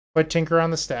 Put Tinker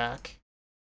on the stack.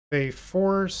 They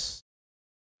force.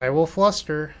 I will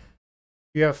fluster.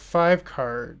 You have 5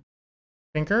 cards.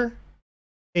 Tinker?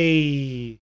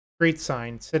 A great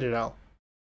sign. Citadel.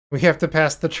 We have to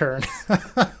pass the turn.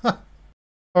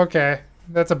 Okay,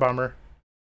 that's a bummer.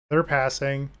 They're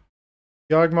passing.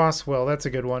 Yawgmoth's Will, that's a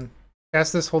good one.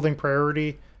 Cast this holding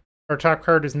priority. Our top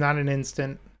card is not an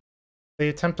instant. They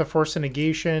attempt to force a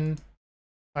negation.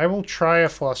 I will try a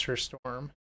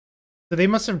Flusterstorm. So they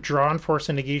must have drawn Force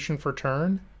a Negation for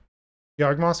turn.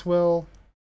 Yawgmoth's Will.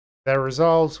 That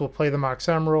resolves. We'll play the Mox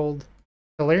Emerald.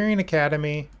 Galarian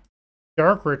Academy.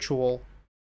 Dark Ritual.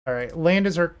 Alright, land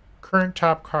is our current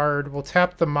top card. We'll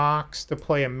tap the Mox to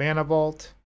play a Mana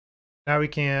Vault. Now we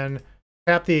can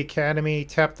tap the Academy,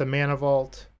 tap the Mana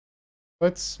Vault.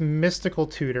 Let's Mystical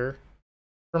Tutor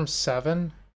from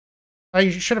 7. I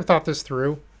should have thought this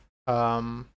through. I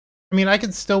mean, I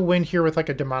could still win here with like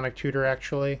a Demonic Tutor,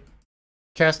 actually.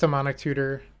 Cast Demonic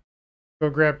Tutor. Go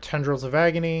grab Tendrils of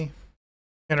Agony.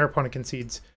 And our opponent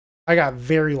concedes. I got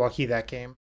very lucky that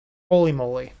game. Holy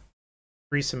moly.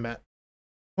 Resubmit.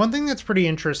 One thing that's pretty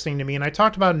interesting to me, and I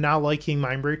talked about not liking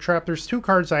Mindbreak Trap, there's two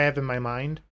cards I have in my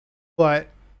mind, but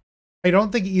I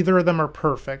don't think either of them are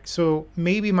perfect. So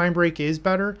maybe Mindbreak is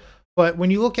better, but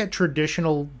when you look at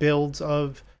traditional builds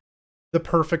of the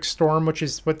Perfect Storm, which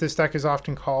is what this deck is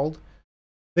often called,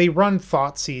 they run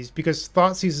Thoughtseize, because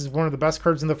Thoughtseize is one of the best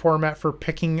cards in the format for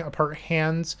picking apart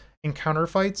hands and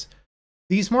counterfights.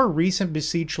 These more recent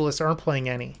Beseech lists aren't playing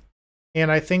any,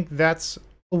 and I think that's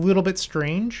a little bit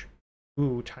strange.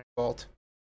 Ooh, Time Vault.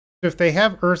 So if they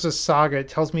have Urza's Saga, it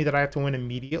tells me that I have to win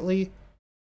immediately.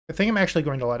 I think I'm actually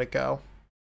going to let it go.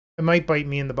 It might bite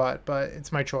me in the butt, but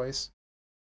it's my choice.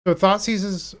 So Thoughtseize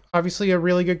is obviously a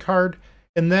really good card.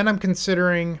 And then I'm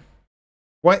considering,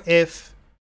 what if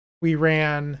we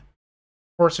ran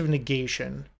Force of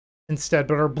Negation instead,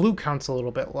 but our blue count's a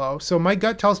little bit low. So my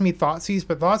gut tells me Thoughtseize,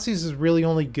 but Thoughtseize is really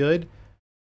only good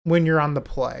when you're on the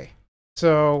play.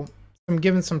 So I'm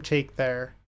giving some take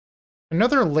there.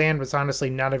 Another land was honestly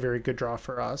not a very good draw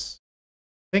for us.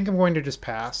 I think I'm going to just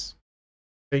pass.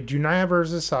 They do not have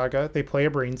Urza's Saga. They play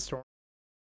a Brainstorm.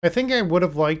 I think I would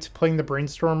have liked playing the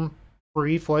Brainstorm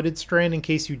free Flooded Strand in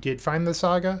case you did find the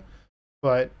Saga,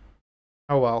 but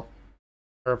oh well.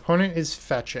 Our opponent is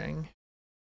fetching.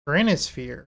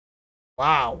 Granisphere.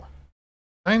 Wow.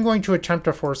 I'm going to attempt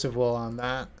a Force of Will on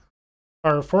that.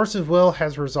 Our Force of Will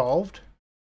has resolved.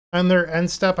 On their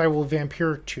end step, I will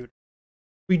Vampire Tutor.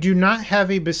 We do not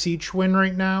have a Beseech win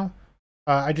right now.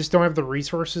 I just don't have the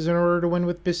resources in order to win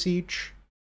with Beseech.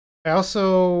 I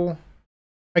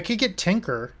could get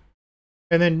Tinker,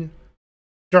 and then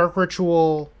Dark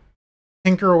Ritual,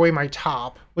 tinker away my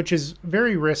top, which is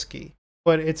very risky,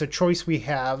 but it's a choice we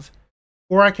have.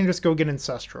 Or I can just go get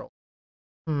Ancestral.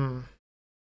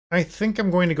 I think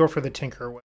I'm going to go for the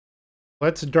Tinker win.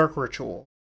 Let's Dark Ritual.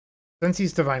 Since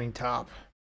he's divining top.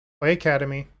 Play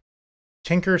Academy.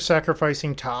 Tinker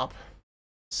sacrificing top.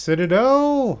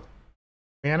 Citadel!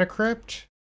 Mana Crypt?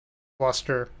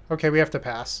 Fluster. Okay, we have to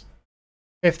pass.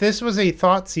 If this was a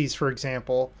Thoughtseize, for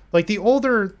example, like the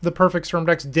older the Perfect Storm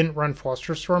decks didn't run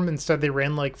Flusterstorm, instead they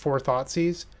ran like 4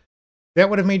 Thoughtseize, that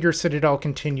would have made your Citadel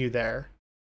continue there.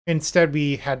 Instead,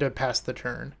 we had to pass the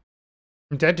turn.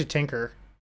 I'm dead to Tinker.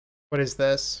 What is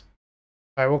this?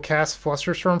 I will cast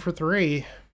Flusterstorm for 3.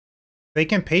 They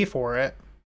can pay for it.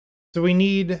 So we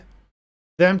need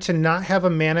them to not have a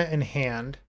mana in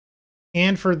hand,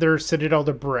 and for their Citadel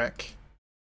to brick.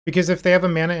 Because if they have a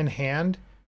mana in hand,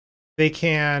 they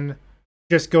can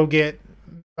just go get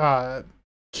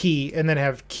Key and then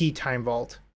have Key Time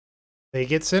Vault. They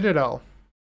get Citadel.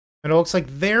 And it looks like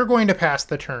they're going to pass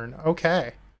the turn.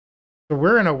 Okay. So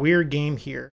we're in a weird game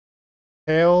here.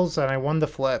 Tails, and I won the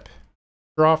flip.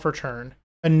 Draw for turn.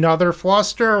 Another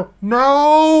Fluster!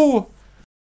 No!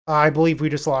 I believe we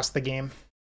just lost the game.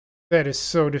 That is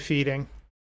so defeating.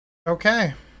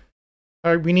 Okay.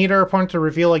 We need our opponent to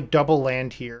reveal like double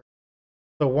land here.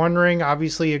 The One Ring,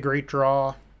 obviously a great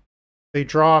draw. They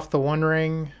draw off the One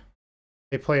Ring.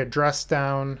 They play a Dress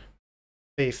Down.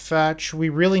 They fetch. We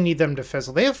really need them to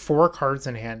fizzle. They have 4 cards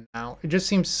in hand now. It just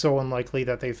seems so unlikely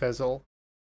that they fizzle.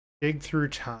 Dig Through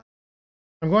Time.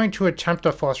 I'm going to attempt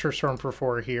a Flusterstorm for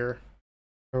 4 here.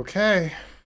 Okay.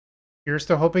 Here's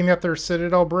to hoping that their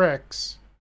Citadel bricks.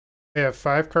 They have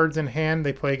 5 cards in hand.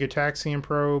 They play Gitaxian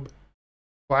Probe.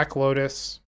 Black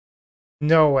Lotus.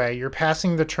 No way. You're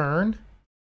passing the turn?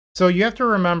 So you have to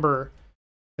remember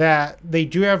that they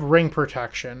do have ring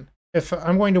protection. If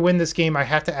I'm going to win this game, I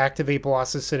have to activate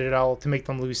Bolas's Citadel to make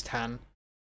them lose 10.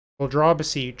 We'll draw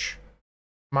Beseech.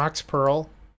 Mox Pearl.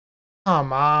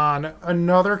 Come on.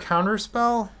 Another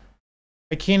counterspell?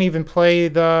 I can't even play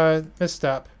the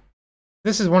Misstep.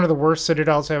 This is one of the worst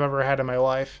Citadels I've ever had in my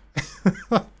life.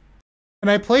 And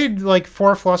I played like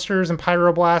 4 Flusters and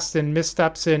Pyroblast and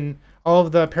Missteps in all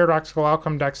of the Paradoxical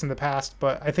Outcome decks in the past,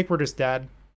 but I think we're just dead.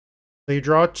 They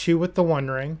draw 2 with the One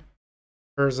Ring.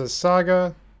 Urza's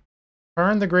Saga.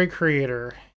 Karn the Great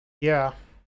Creator. Yeah.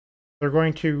 They're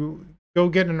going to go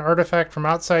get an artifact from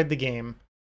outside the game,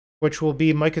 which will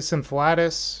be Mycosynth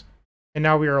Lattice, and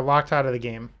now we are locked out of the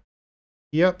game.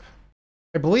 Yep.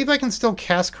 I believe I can still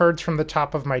cast cards from the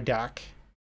top of my deck.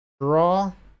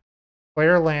 Draw.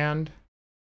 Player land.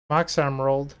 Mox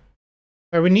Emerald.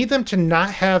 I would need them to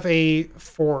not have a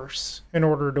force in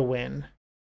order to win.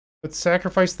 Let's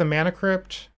sacrifice the Mana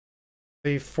Crypt.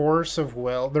 The Force of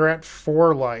Will. They're at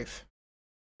 4 life.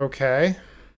 Okay.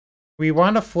 We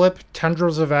want to flip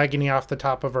Tendrils of Agony off the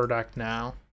top of our deck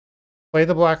now. Play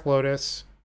the Black Lotus.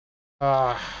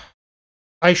 I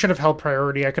should have held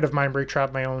priority. I could have Mind Break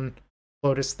trapped my own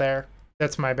Lotus there.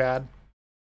 That's my bad.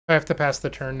 I have to pass the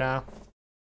turn now.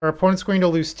 Our opponent's going to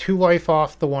lose 2 life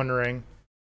off the One Ring.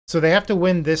 So they have to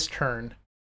win this turn,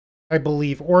 I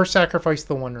believe, or sacrifice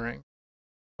the One Ring.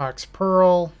 Mox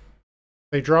Pearl.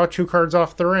 They draw 2 cards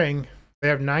off the ring. They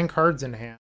have 9 cards in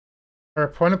hand. Our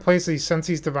opponent plays the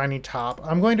Sensi's Divining Top.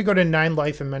 I'm going to go to 9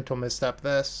 life and Mental Misstep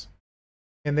this.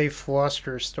 And they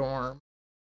Flusterstorm.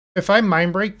 If I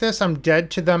Mind Break this, I'm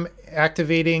dead to them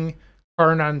activating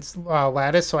Paradoxical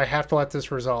Lattice, so I have to let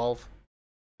this resolve.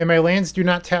 And my lands do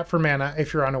not tap for mana,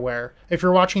 if you're unaware. If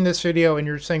you're watching this video and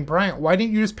you're saying, Bryant, why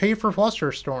didn't you just pay for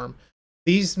Flusterstorm?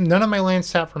 None of my lands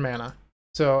tap for mana,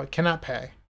 so it cannot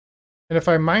pay. And if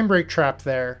I Mind Break trap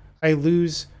there, I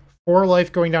lose 4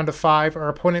 life going down to 5. Our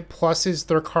opponent pluses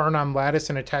their Karnan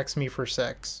Lattice and attacks me for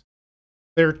 6.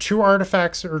 They're 2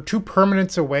 artifacts, or 2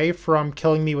 permanents away from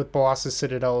killing me with Bolas's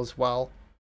Citadel as well.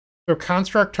 So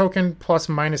Construct Token plus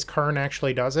minus Karn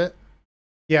actually does it.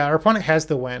 Yeah, our opponent has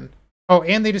the win. Oh,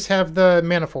 and they just have the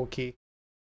Manifold Key.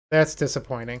 That's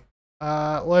disappointing.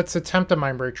 Let's attempt a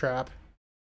Mind Break trap.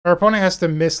 Our opponent has to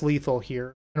miss lethal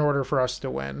here in order for us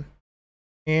to win.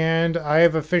 And I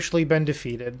have officially been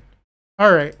defeated.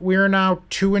 Alright, we are now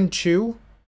 2-2.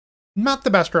 Not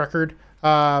the best record,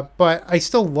 but I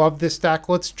still love this deck.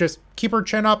 Let's just keep our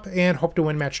chin up and hope to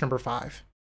win match number 5.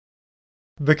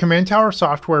 The Command Tower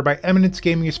software by Eminence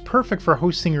Gaming is perfect for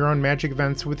hosting your own Magic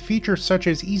events with features such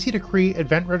as easy-to-create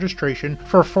event registration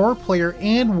for 4-player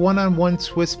and one-on-one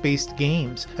Swiss-based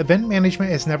games. Event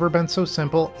management has never been so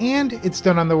simple, and it's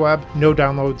done on the web, no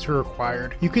downloads are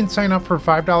required. You can sign up for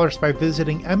 $5 by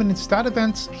visiting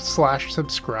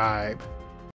eminence.events/subscribe.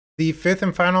 The 5th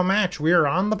and final match, we are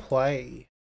on the play.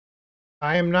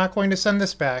 I am not going to send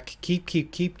this back. Keep.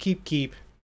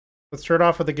 Let's start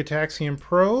off with the Gitaxian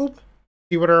Probe.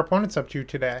 See what our opponent's up to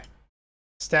today.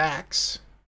 Stacks.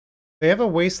 They have a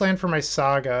Wasteland for my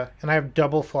Saga, and I have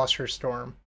double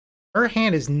Flusterstorm. Our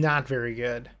hand is not very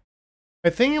good. I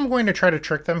think I'm going to try to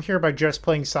trick them here by just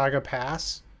playing Saga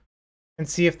Pass, and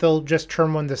see if they'll just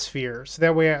turn 1 the Sphere, so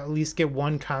that way I at least get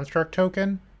 1 Construct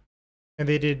Token. And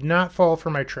they did not fall for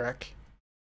my trick.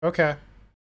 Okay.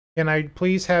 Can I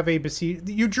please have a Beseech?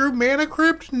 You drew Mana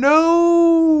Crypt?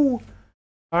 No!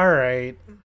 Alright.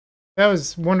 That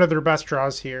was one of their best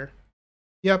draws here.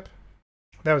 Yep.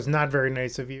 That was not very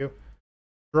nice of you.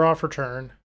 Draw for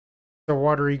turn. So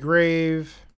Watery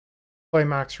Grave. Play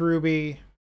Mox Ruby.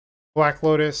 Black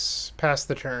Lotus. Pass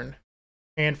the turn.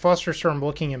 And Flusterstorm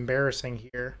looking embarrassing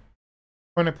here.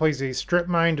 Opponent plays a Strip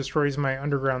Mine. Destroys my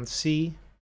Underground Sea.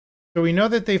 So we know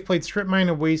that they've played Strip Mine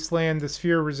and Wasteland, the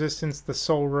Sphere of Resistance, the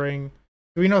Soul Ring.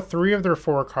 So we know 3 of their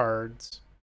 4 cards.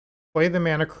 Play the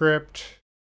Mana Crypt.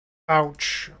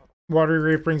 Ouch. Watery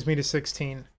Grave brings me to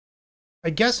 16. I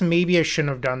guess maybe I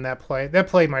shouldn't have done that play. That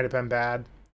play might have been bad.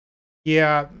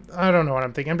 Yeah, I don't know what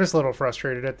I'm thinking. I'm just a little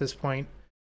frustrated at this point.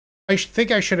 I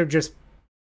think I should have just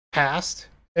passed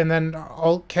and then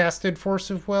alt casted Force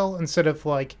of Will instead of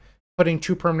like putting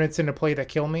 2 permanents into play that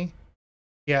kill me.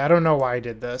 Yeah, I don't know why I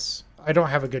did this. I don't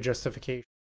have a good justification.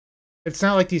 It's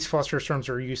not like these Flusterstorms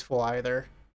are useful either.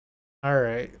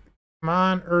 Alright. Come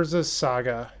on, Urza's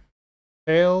Saga.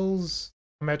 Tails.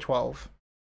 I'm at 12.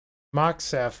 Mox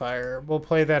Sapphire. We'll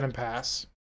play that and pass.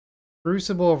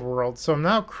 Crucible of Worlds. So I'm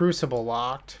now Crucible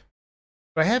locked.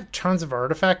 But I have tons of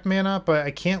artifact mana, but I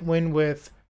can't win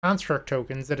with Construct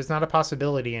Tokens. That is not a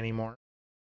possibility anymore.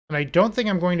 And I don't think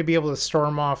I'm going to be able to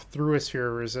storm off through a Sphere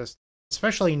of Resistance.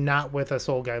 Especially not with a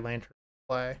Soul Guide Lantern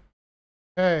play.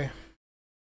 Okay.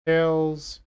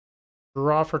 Tails.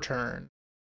 Draw for turn.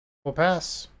 We'll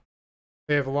pass.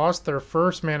 They have lost their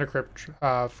first Mana Crypt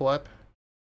flip.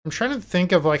 I'm trying to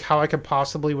think of like how I could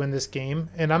possibly win this game,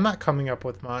 and I'm not coming up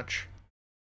with much.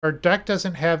 Our deck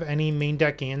doesn't have any main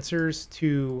deck answers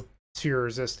to Sphere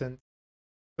Resistance.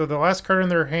 So the last card in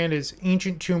their hand is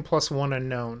Ancient Tomb plus 1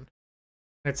 unknown.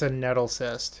 It's a Nettle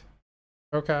Cyst.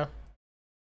 Okay.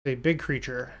 A big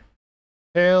creature.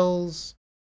 Tails.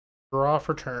 Draw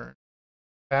for turn.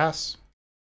 Pass.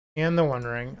 And the One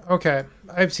Ring. Okay,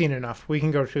 I've seen enough. We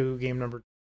can go to game number 2.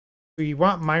 We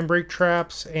want Mind Break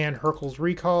traps and Hurkyl's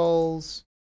Recalls.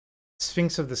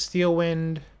 Sphinx of the Steel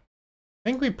Wind.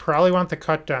 I think we probably want the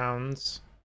Cut Downs.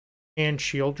 And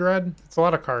Shield Dread. It's a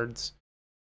lot of cards.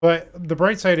 But the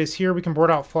bright side is here we can board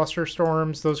out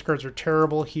Flusterstorms. Those cards are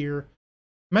terrible here.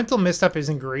 Mental Misstep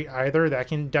isn't great either. That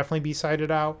can definitely be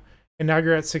sided out. And now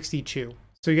you're at 62.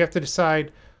 So you have to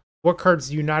decide what cards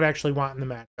do you not actually want in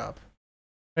the matchup.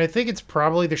 And I think it's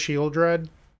probably the Shield Dread.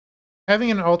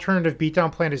 Having an alternative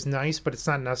beatdown plan is nice, but it's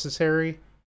not necessary.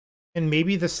 And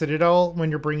maybe the Citadel when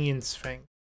you're bringing in Sphinx.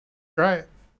 Try it.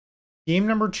 Game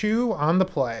number 2 on the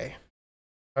play.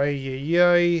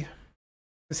 Ay.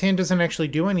 This hand doesn't actually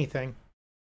do anything.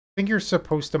 I think you're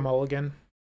supposed to mulligan.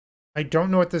 I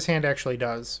don't know what this hand actually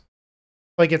does.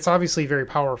 Like, it's obviously very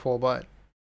powerful, but it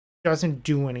doesn't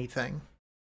do anything.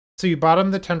 So you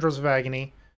bottom the Tendrils of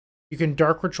Agony. You can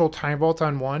Dark Ritual Time Vault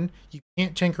on 1. You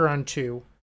can't Tinker on 2.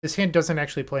 This hand doesn't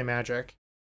actually play Magic.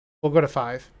 We'll go to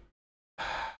 5.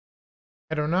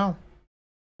 I don't know.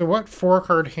 So what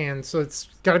 4-card hand? So it's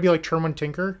got to be like turn 1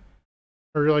 Tinker?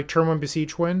 Or like turn 1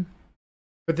 Beseech win?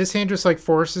 But this hand just like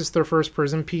forces their first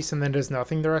Prism piece and then does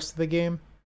nothing the rest of the game.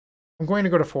 I'm going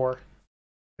to go to 4.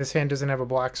 This hand doesn't have a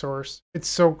black source.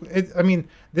 I mean,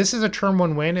 this is a turn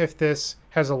 1 win if this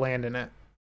has a land in it.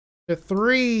 To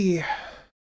 3.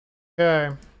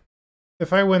 Okay.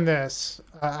 If I win this,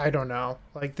 I don't know.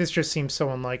 Like, this just seems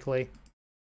so unlikely.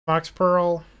 Mox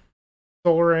Pearl,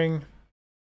 Soul Ring,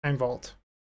 Time Vault.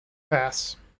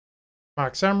 Pass.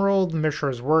 Mox Emerald,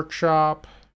 Mishra's Workshop,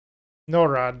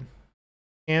 Norad,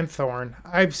 and Thorn.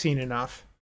 I've seen enough.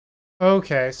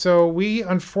 Okay, so we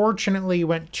unfortunately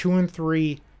went 2 and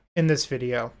 3 in this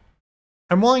video.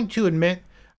 I'm willing to admit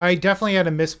I definitely had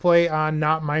a misplay on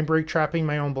not Mindbreak trapping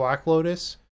my own Black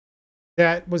Lotus.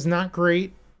 That was not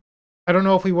great. I don't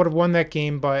know if we would have won that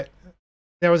game, but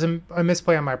that was a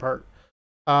misplay on my part.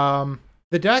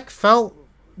 The deck felt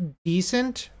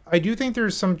decent. I do think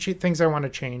there's some things I want to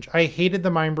change. I hated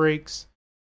the Mindbreaks.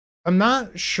 I'm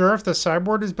not sure if the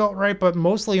sideboard is built right, but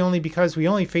mostly only because we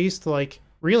only faced like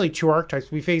really 2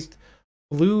 archetypes. We faced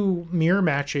blue mirror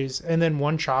matches and then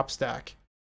 1 Chops deck.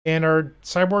 And our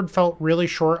sideboard felt really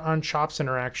short on Chops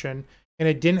interaction, and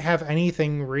it didn't have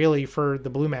anything really for the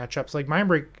blue matchups. Like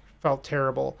Mindbreak felt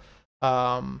terrible.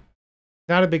 Not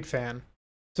a big fan.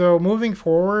 So moving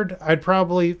forward, I'd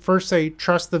probably first say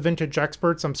trust the vintage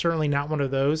experts. I'm certainly not one of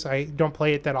those. I don't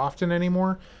play it that often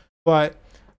anymore, but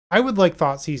I would like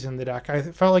Thoughtseize in the deck. I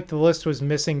felt like the list was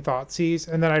missing Thoughtseize,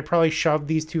 and then I'd probably shove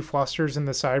these 2 Flusters in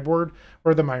the sideboard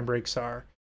where the Mindbreaks are.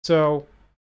 So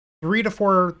 3 to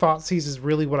 4 Thoughtseize is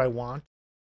really what I want,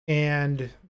 and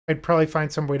I'd probably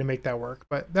find some way to make that work.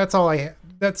 But that's all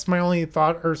that's my only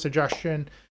thought or suggestion.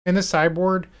 In the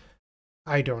sideboard,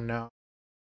 I don't know.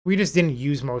 We just didn't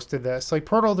use most of this. Like,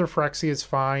 Portal to Phyrexia is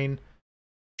fine.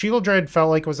 Shield Dread felt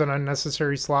like it was an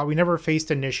unnecessary slot. We never faced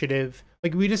Initiative.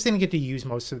 Like, we just didn't get to use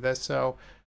most of this. So,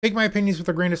 take my opinions with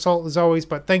a grain of salt as always,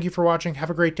 but thank you for watching. Have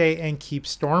a great day, and keep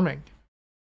storming.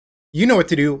 You know what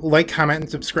to do. Like, comment, and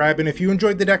subscribe. And if you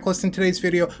enjoyed the deck list in today's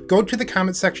video, go to the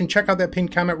comment section, check out that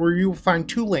pinned comment where you will find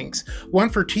 2 links. One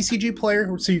for TCG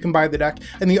Player, so you can buy the deck,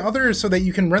 and the other is so that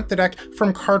you can rent the deck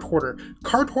from Card Hoarder.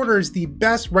 Card Hoarder is the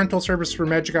best rental service for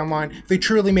Magic Online. They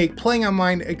truly make playing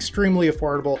online extremely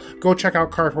affordable. Go check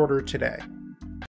out Card Hoarder today.